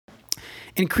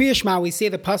In Kriya Shema, we say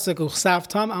the pasuk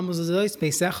Uchsavtam al mezuzos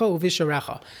beisecha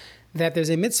uvisharecha, that there's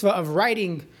a mitzvah of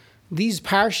writing these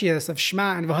parashiyos of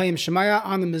Shema and V'hayim Shemaya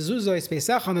on the mezuzos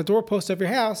beisecha, on the doorpost of your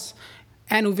house,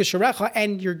 and uvisharecha,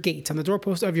 and your gates, on the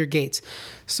doorpost of your gates.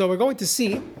 So we're going to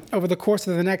see over the course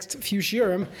of the next few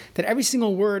shiurim that every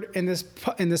single word in this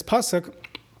pasuk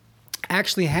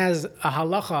actually has a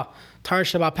halacha Torah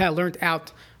Sheba'al Peh learned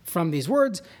out from these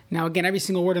words. Now again, every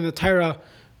single word in the Torah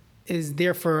is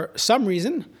there for some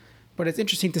reason, but it's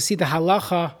interesting to see the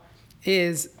halacha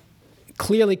is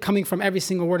clearly coming from every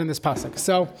single word in this pasuk.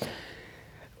 So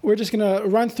we're just going to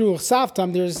run through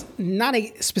Savtam. There's not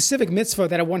a specific mitzvah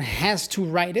that one has to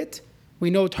write it. We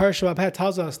know Torah Sheba'al Peh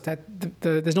tells us that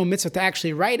there's no mitzvah to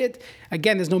actually write it.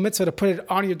 Again, there's no mitzvah to put it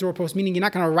on your doorpost, meaning you're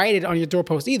not going to write it on your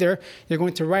doorpost either. You're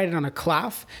going to write it on a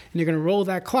cloth, and you're going to roll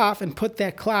that cloth and put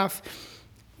that cloth,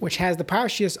 which has the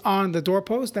parashiyos, on the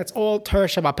doorpost. That's all Torah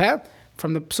Sheba'al Peh.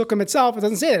 From the psukim itself, it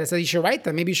doesn't say that. It says you should write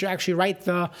them. Maybe you should actually write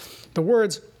the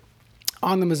words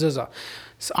on the mezuzah,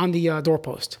 on the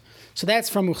doorpost. So that's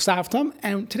from Uchsavtam.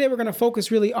 And today we're going to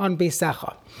focus really on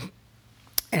Beisecha.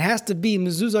 It has to be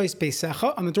mezuzahs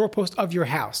beisecha, on the doorpost of your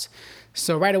house.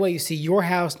 So right away you see your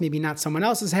house, maybe not someone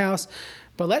else's house.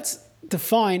 But let's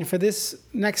define for this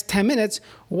next 10 minutes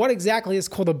what exactly is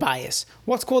called a bias.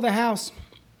 What's called a house?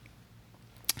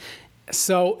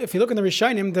 So if you look in the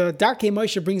Rishonim, the Darkei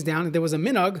Moshe brings down that there was a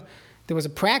minhag, there was a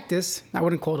practice, I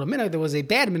wouldn't call it a minhag, there was a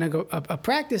bad minhag, a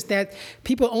practice that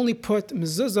people only put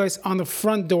mezuzahs on the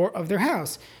front door of their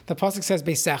house. The pasuk says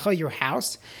beisecha, your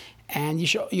house, and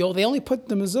they only put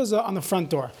the mezuzah on the front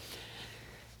door.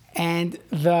 And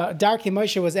the Darkei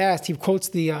Moshe was asked, he quotes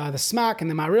the Smak and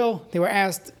the Maril, they were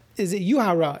asked, is it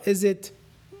yuhara, is it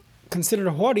considered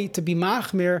haughty to be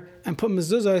machmir and put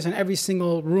mezuzahs in every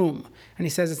single room? And he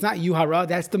says it's not yuhara,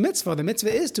 that's the mitzvah. The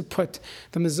mitzvah is to put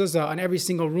the mezuzah on every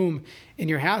single room in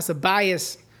your house. A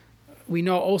bias, we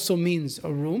know, also means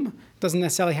a room. It doesn't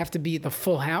necessarily have to be the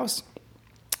full house.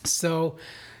 So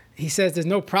he says there's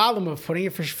no problem of putting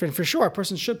it for sure. A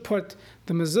person should put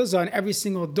the mezuzah on every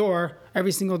single door,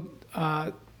 every single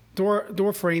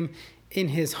door frame in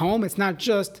his home. It's not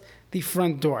just the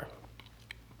front door.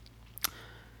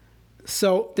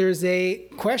 So there's a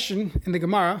question in the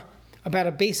Gemara about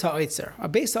a Beis HaOtzer. A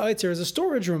Beis HaOtzer is a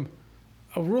storage room,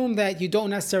 a room that you don't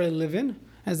necessarily live in.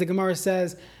 As the Gemara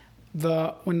says,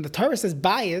 when the Torah says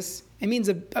bias, it means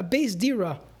a Beis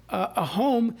Dira, a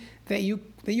home that you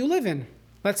live in.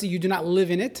 Let's say you do not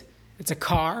live in it. It's a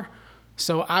car.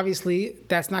 So obviously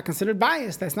that's not considered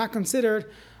bias. That's not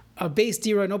considered a Beis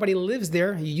Dira. Nobody lives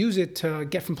there. You use it to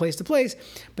get from place to place,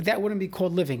 but that wouldn't be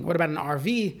called living. What about an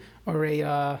RV or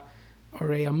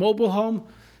a mobile home?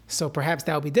 So perhaps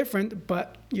that would be different,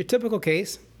 but your typical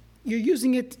case, you're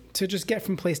using it to just get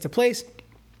from place to place.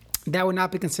 That would not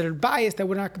be considered bias. That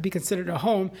would not be considered a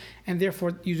home, and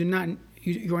therefore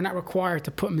you are not required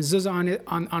to put mezuzah on it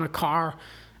on a car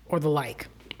or the like.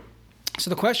 So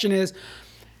the question is,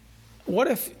 what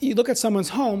if you look at someone's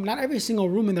home? Not every single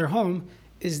room in their home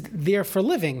is there for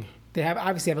living. They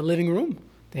obviously have a living room.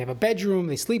 They have a bedroom.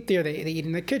 They sleep there. They eat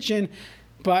in the kitchen.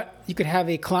 But you could have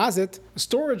a closet, a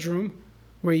storage room,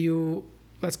 where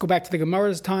let's go back to the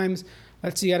Gemara's times.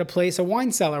 Let's say you had a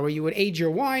wine cellar where you would age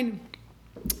your wine,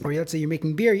 or let's say you're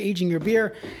making beer, you're aging your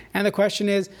beer. And the question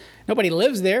is, nobody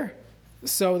lives there.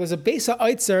 So there's a Beis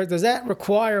HaOtzer. Does that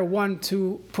require one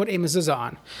to put a mezuzah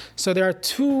on? So there are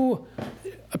two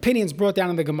opinions brought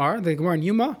down in the Gemara in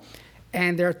Yuma,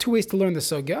 and there are two ways to learn the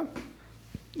sugya.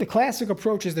 The classic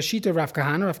approach is the Shita of Rav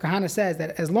Kahana. Rav Kahana says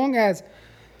that as long as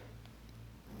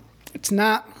it's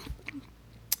not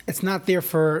there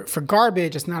for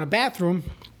garbage, it's not a bathroom,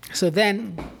 so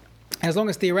then as long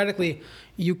as theoretically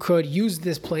you could use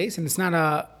this place and it's not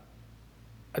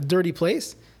a dirty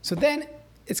place, so then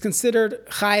it's considered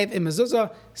chayiv in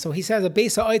mezuzah. So he says a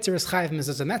Beis HaOtzer is chayiv in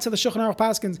mezuzah. And that's how the Shulchan Aruch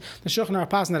paskins. The Shulchan Aruch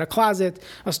paskins that a closet,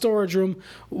 a storage room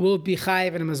will be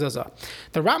chayiv in a mezuzah.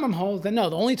 The Rambam holds that no,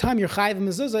 the only time you're chayiv in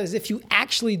mezuzah is if you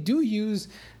actually do use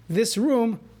this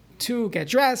room to get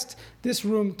dressed, this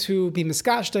room to be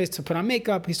miskashtais, to put on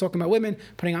makeup. He's talking about women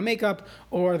putting on makeup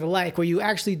or the like, where you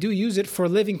actually do use it for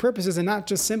living purposes and not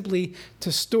just simply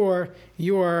to store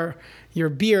your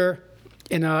beer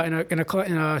in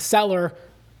a cellar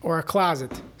or a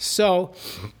closet. So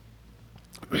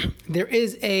there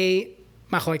is a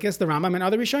machlokes, the Rambam and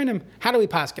other Rishonim. How do we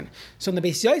paskin? So in the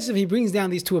Beis Yosef, he brings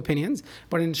down these two opinions,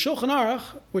 but in Shulchan Aruch,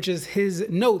 which is his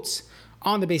notes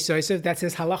on the Beis Yosef, that's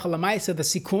his halacha lamaisa, the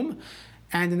sikum.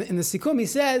 And in the sikum, he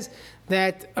says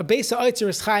that a Beis HaOtzer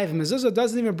is chayiv mezuzah,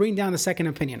 doesn't even bring down the second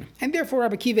opinion. And therefore,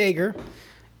 Rabbi Akiva Eiger,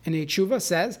 in a tshuva,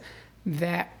 says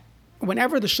that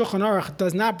whenever the Shulchan Aruch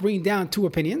does not bring down two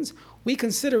opinions, we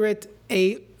consider it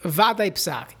a vadai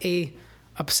psak, a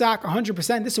psak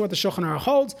 100%. This is what the Shulchan Aruch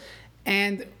holds,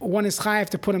 and one is chayav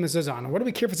to put a mezuzah on. What do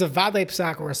we care if it's a vadai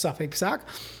psak or a safek psak?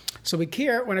 So we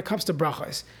care when it comes to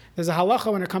brachos. There's a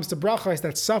halacha when it comes to brachos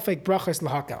that's safek brachos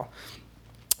lahakel.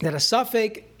 That a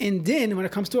safek in din, when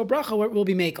it comes to a bracha, will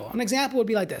be mekel. An example would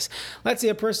be like this. Let's say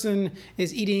a person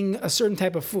is eating a certain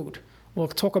type of food. We'll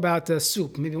talk about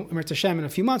soup. Maybe in a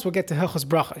few months we'll get to Hilchos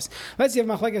Brachos. Let's see if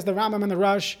Machlekes the Rambam and the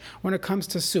Rosh when it comes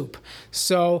to soup.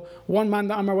 So one man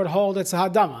the Amar would hold it's a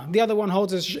hadama. The other one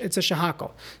holds it's a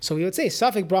shahakal. So we would say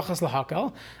safek brachos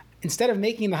lahakel. Instead of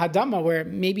making the hadama where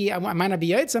maybe I might not be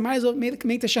yaitza, I might as well make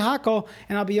the shahakal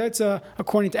and I'll be yaitza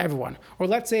according to everyone. Or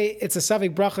let's say it's a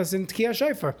safek brachos in Tkiyah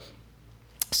Shofar.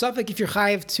 Safek if you're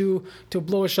chayiv to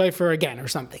blow a shofar again or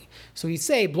something. So you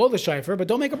say blow the shofar, but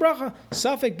don't make a bracha.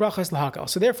 Safek brachas lahakal.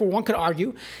 So therefore, one could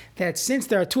argue that since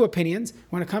there are two opinions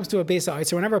when it comes to a beis ha'otzer,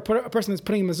 so whenever a person is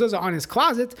putting a mezuzah on his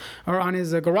closet or on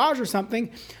his garage or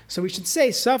something, so we should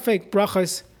say safek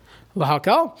brachas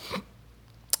lahakal.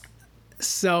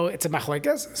 So it's a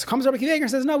machlekes. So comes Rabbi Akiva Eiger and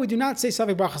says, no, we do not say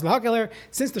safek brachas lahakel.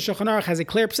 Since the Shulchan Aruch has a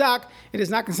clear psak, it is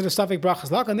not considered safek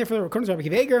brachas lahakel. And therefore, according to Rabbi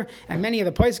Akiva Eiger and many of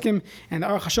the poskim and the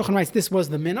Aruch HaShulchan writes, this was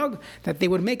the minog, that they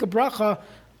would make a bracha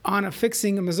on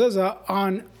affixing a mezuzah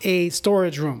on a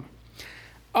storage room.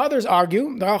 Others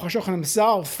argue, the Aruch HaShulchan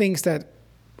himself thinks that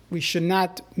we should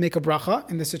not make a bracha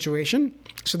in this situation.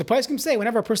 So the poskim say,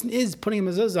 whenever a person is putting a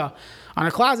mezuzah on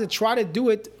a closet, try to do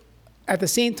it at the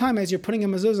same time as you're putting a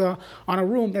mezuzah on a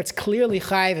room that's clearly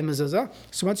chayiv in mezuzah.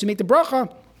 So once you make the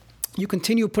bracha, you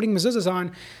continue putting mezuzahs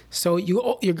on. So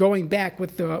you're going back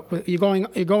with you're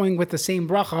going with the same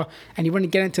bracha, and you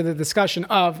wouldn't get into the discussion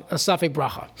of a safek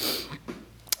bracha.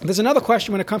 There's another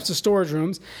question when it comes to storage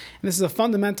rooms, and this is a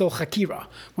fundamental chakira.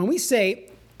 When we say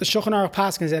the Shulchan Aruch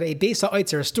paskins that a beis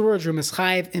ha'otzer, a storage room, is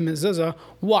chayiv in mezuzah.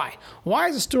 Why? Why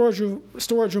is a storage room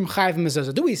chayiv in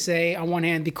mezuzah? Do we say on one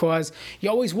hand because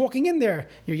you're always walking in there,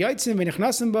 you're yotzim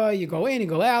v'nichnasim ba, you go in, you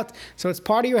go out, so it's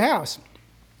part of your house?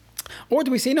 Or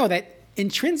do we say no, that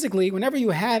intrinsically, whenever you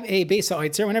have a beis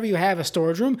ha'otzer, whenever you have a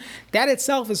storage room, that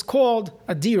itself is called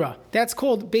a dira. That's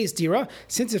called beis dira.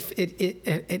 Since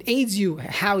it aids you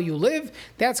how you live,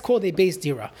 that's called a beis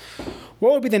dira.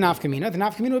 What would be the nafkamina? The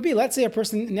nafkamina would be, let's say a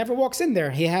person never walks in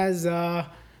there. He has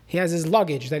his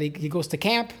luggage that he goes to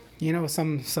camp. You know,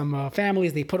 some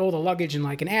families, they put all the luggage in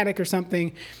like an attic or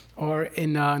something, or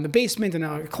in the basement, in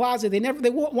a closet.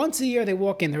 Once a year they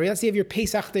walk in there. Let's say you have your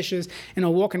Pesach dishes in a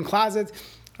walk-in closet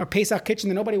or Pesach kitchen,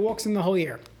 and nobody walks in the whole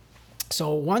year.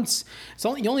 So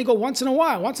you only go once in a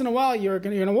while. Once in a while, you're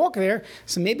gonna walk there.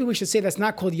 So maybe we should say that's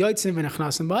not called yotzim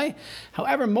v'nechnasim bay.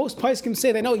 However, most poskim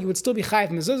say that no, you would still be chayiv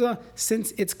mezuzah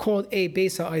since it's called a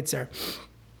beis ha'otzer.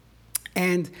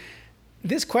 And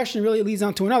this question really leads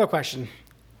on to another question.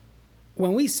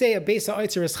 When we say a beis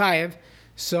ha'otzer is chayiv,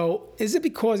 so is it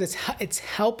because it's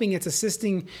helping, it's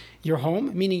assisting your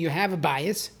home, meaning you have a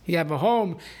bias, you have a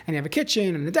home, and you have a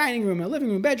kitchen, and a dining room, a living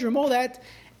room, bedroom, all that.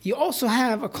 You also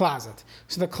have a closet.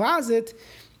 So the closet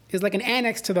is like an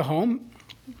annex to the home,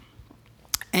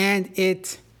 and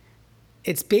it's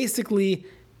basically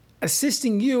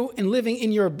assisting you in living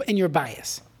in your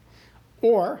bias.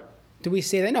 Or do we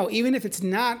say that no, even if it's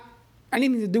not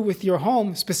anything to do with your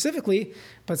home specifically,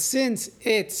 but since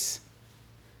it's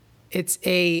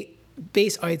a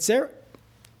beis ha'otzer,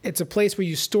 it's a place where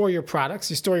you store your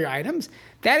products, you store your items,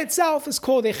 that itself is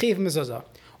called a chayiv mezuzah.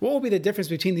 What will be the difference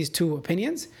between these two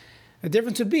opinions? The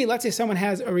difference would be, let's say someone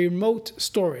has a remote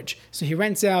storage. So he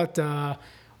rents out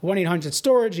 1-800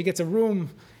 storage, he gets a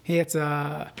room, he gets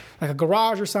like a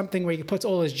garage or something where he puts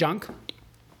all his junk,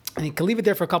 and he can leave it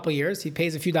there for a couple of years. He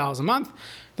pays a few dollars a month.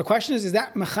 The question is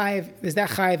that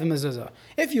chayiv in mezuzah?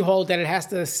 If you hold that it has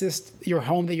to assist your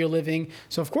home that you're living,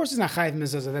 so of course it's not chayiv in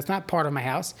mezuzah. That's not part of my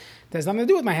house. That has nothing to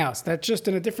do with my house. That's just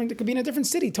it could be in a different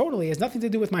city totally. It has nothing to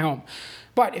do with my home.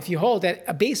 But if you hold that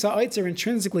a beis ha'otzer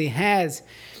intrinsically has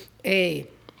a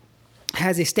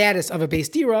status of a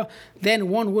beis dira, then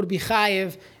one would be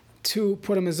chayiv to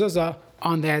put a mezuzah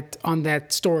on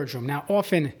that storage room. Now,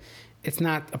 often it's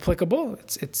not applicable.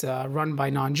 It's run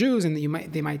by non-Jews, and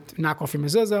they might knock off your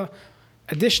mezuzah.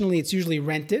 Additionally, it's usually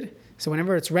rented. So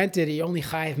whenever it's rented, you only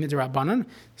chayiv midrabanan.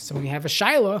 So when you have a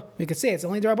shaila, we could say it's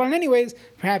only derabanan anyways.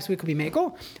 Perhaps we could be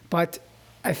mekel, but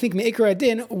I think meikar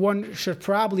adin, one should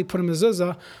probably put a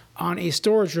mezuzah on a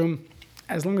storage room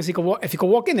as long as he can walk. If you can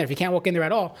walk in there, if you can't walk in there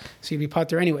at all, so you'd be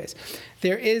patur anyways.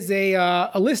 There is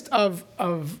a list of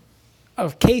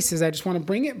cases. I just want to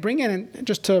bring in and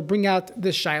just to bring out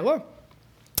this shaila.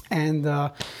 And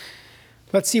the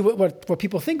Let's see what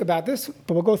people think about this,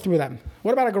 but we'll go through them.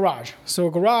 What about a garage? So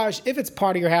a garage, if it's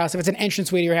part of your house, if it's an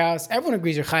entranceway to your house, everyone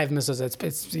agrees you're chayiv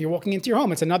mezuzah. You're walking into your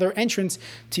home. It's another entrance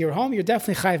to your home. You're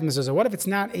definitely chayiv mezuzah. What if it's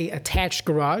not a attached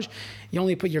garage? You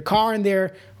only put your car in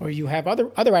there, or you have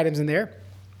other items in there.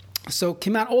 So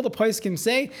Kimat, all the poskim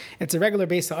say it's a regular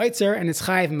Beis HaOtzer and it's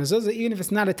chayiv mezuzah, even if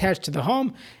it's not attached to the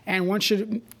home, and one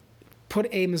should put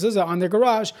a mezuzah on their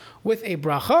garage with a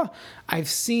bracha. I've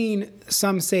seen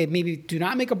some say maybe do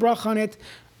not make a bracha on it,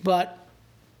 but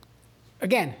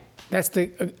again, that's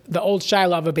the old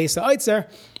shiloh of a Beis HaOtzer.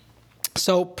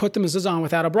 So put the mezuzah on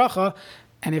without a bracha,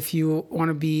 and if you want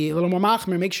to be a little more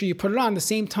machmir, make sure you put it on the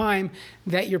same time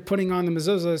that you're putting on the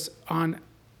mezuzahs on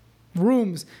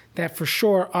rooms that for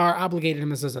sure are obligated in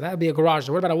mezuzah. That would be a garage.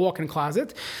 What about a walk-in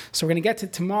closet? So we're going to get to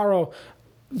tomorrow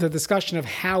the discussion of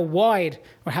how wide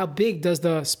or how big does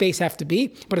the space have to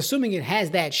be, but assuming it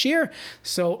has that shear,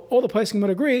 so all the poskim would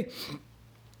agree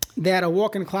that a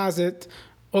walk-in closet,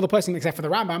 all the poskim except for the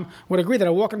Rambam would agree that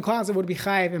a walk-in closet would be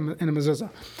chayiv in a mezuzah.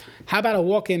 How about a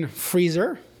walk-in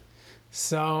freezer?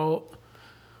 So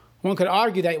one could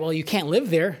argue that, well, you can't live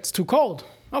there, it's too cold.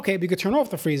 Okay, but you could turn off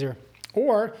the freezer,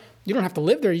 or you don't have to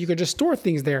live there, you could just store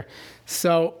things there.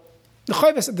 So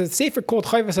the Sefer called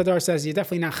Chayvas Adar says you're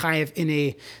definitely not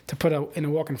chayiv to put in a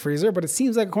walk-in freezer, but it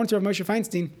seems like according to Rav Moshe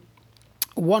Feinstein,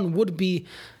 one would be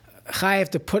chayiv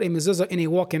to put a mezuzah in a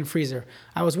walk-in freezer.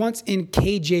 I was once in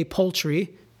KJ Kiryas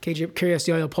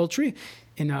Yoel Poultry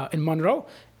in Monroe,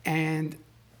 and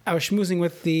I was schmoozing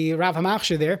with the Rav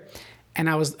Hamachshir there, and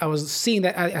I was seeing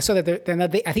that I saw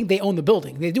that I think they own the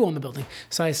building. They do own the building.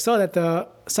 So I saw that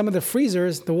some of the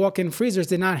freezers, the walk-in freezers,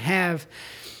 did not have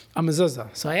a mezuzah.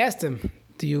 So I asked him,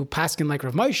 do you paskin like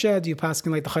Rav Moshe? Do you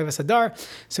paskin like the Chayvas Adar?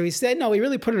 So he said, no, we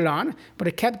really put it on, but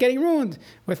it kept getting ruined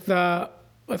with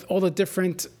all the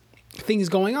different things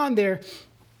going on there.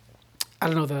 I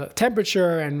don't know, the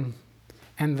temperature and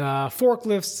the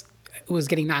forklifts was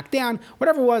getting knocked down.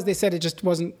 Whatever it was, they said it just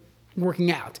wasn't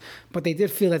working out. But they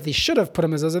did feel that they should have put a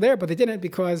mezuzah there, but they didn't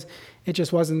because it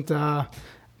just wasn't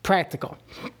practical.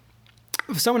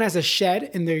 If someone has a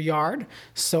shed in their yard,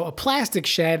 so a plastic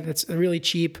shed that's really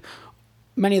cheap,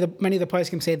 many of the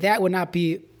poskim say that would not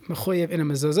be mechuyev in a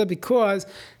mezuzah because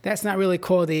that's not really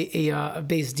called a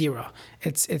base dira.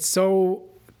 It's so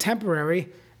temporary,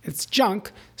 it's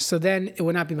junk, so then it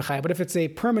would not be mechuyev. But if it's a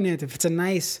permanent, if it's a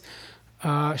nice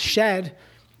shed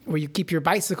where you keep your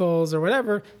bicycles or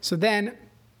whatever, so then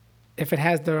if it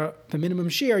has the minimum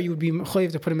shear, you would be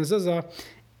mechuyev to put a mezuzah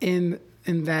in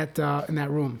that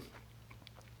room.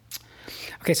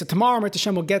 Okay, so tomorrow, Amrit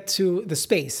Hashem, we'll get to the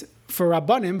space. For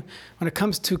Rabbanim, when it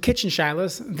comes to kitchen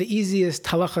shilas, the easiest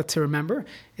halacha to remember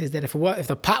is that if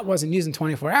the pot wasn't used in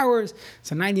 24 hours,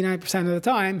 so 99% of the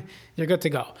time, you're good to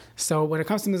go. So when it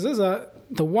comes to mezuzah,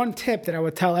 the one tip that I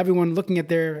would tell everyone looking at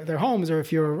their homes, or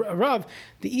if you're a Rav,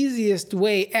 the easiest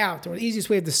way out, or the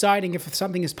easiest way of deciding if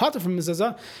something is patur from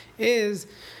mezuzah, is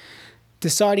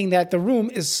deciding that the room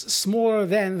is smaller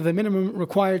than the minimum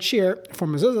required shear for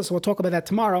mezuzah. So we'll talk about that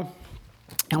tomorrow.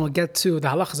 And we'll get to the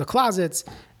halachas of closets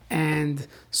and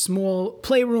small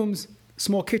playrooms,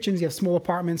 small kitchens. You have small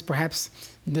apartments. Perhaps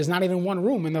there's not even one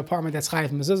room in the apartment that's chayiv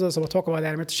mezuzah. So we'll talk about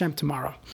that in Amrit Hashem tomorrow.